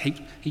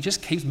 He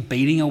just keeps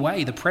beating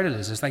away the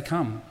predators as they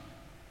come.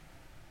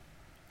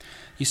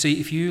 You see,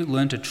 if you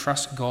learn to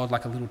trust God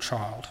like a little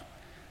child,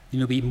 then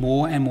you'll be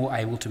more and more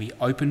able to be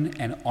open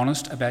and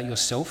honest about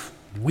yourself,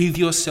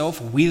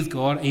 with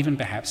God, even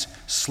perhaps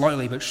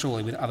slowly but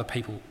surely with other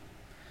people.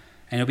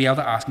 And you'll be able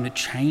to ask him to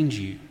change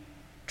you,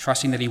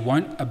 trusting that he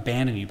won't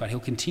abandon you, but he'll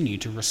continue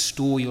to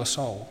restore your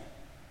soul.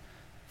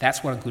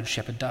 That's what a good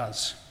shepherd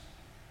does.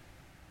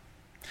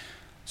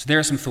 So there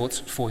are some thoughts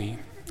for you.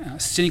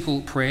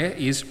 Cynical prayer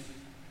is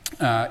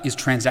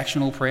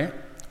transactional prayer,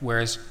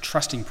 whereas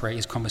trusting prayer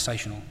is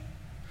conversational.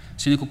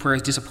 Cynical prayer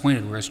is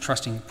disappointed, whereas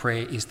trusting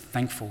prayer is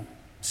thankful.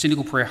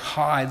 Cynical prayer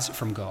hides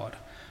from God,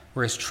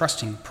 whereas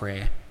trusting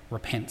prayer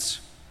repents.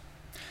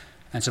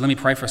 And so let me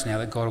pray for us now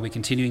that God will be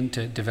continuing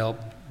to develop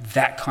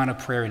that kind of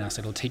prayer in us,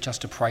 that will teach us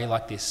to pray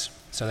like this,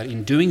 so that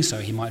in doing so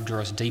he might draw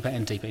us deeper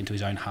and deeper into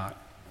his own heart.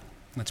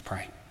 Let's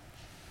pray.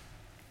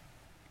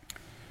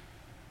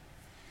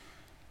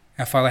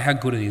 Our Father, how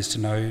good it is to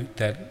know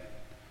that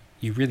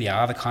you really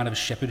are the kind of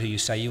shepherd who you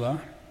say you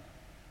are.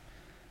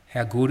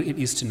 How good it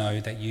is to know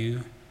that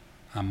you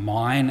are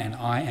mine and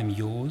I am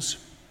yours.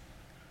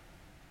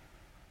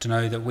 to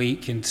know that we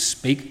can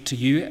speak to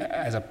you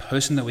as a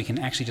person, that we can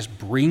actually just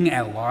bring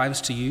our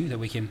lives to you, that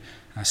we can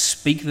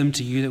speak them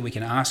to you, that we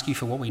can ask you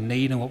for what we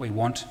need and what we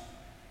want,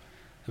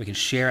 that we can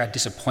share our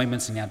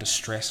disappointments and our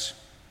distress.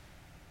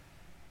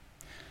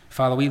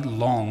 Father, we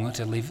long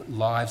to live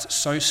lives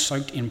so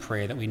soaked in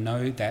prayer that we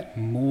know that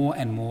more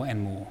and more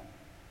and more.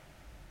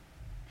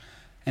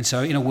 And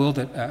so in a world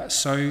that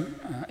so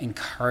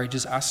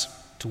encourages us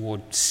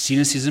toward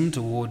cynicism,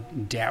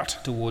 toward doubt,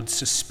 toward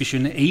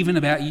suspicion, even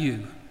about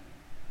you,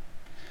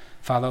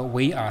 Father,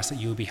 we ask that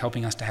you will be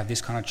helping us to have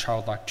this kind of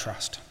childlike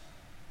trust.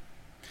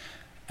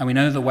 And we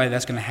know the way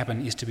that's going to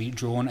happen is to be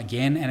drawn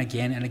again and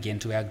again and again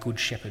to our good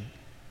shepherd,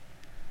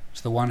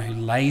 to the one who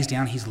lays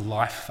down his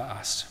life for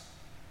us,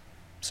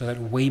 so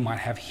that we might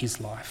have his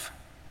life.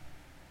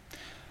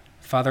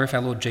 Father, if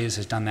our Lord Jesus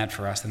has done that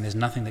for us, then there's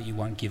nothing that you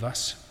won't give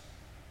us.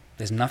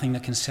 There's nothing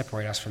that can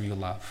separate us from your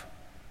love.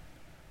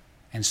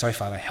 And so,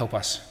 Father, help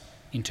us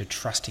into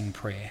trusting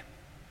prayer.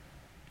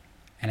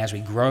 And as we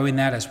grow in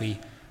that, as we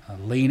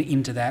lean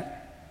into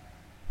that,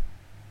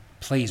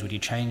 please would you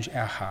change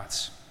our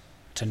hearts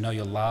to know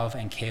your love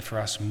and care for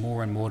us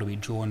more and more, to be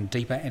drawn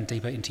deeper and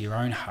deeper into your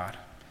own heart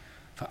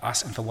for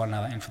us and for one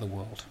another and for the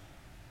world.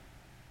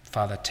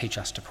 Father, teach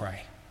us to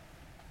pray.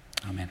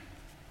 Amen.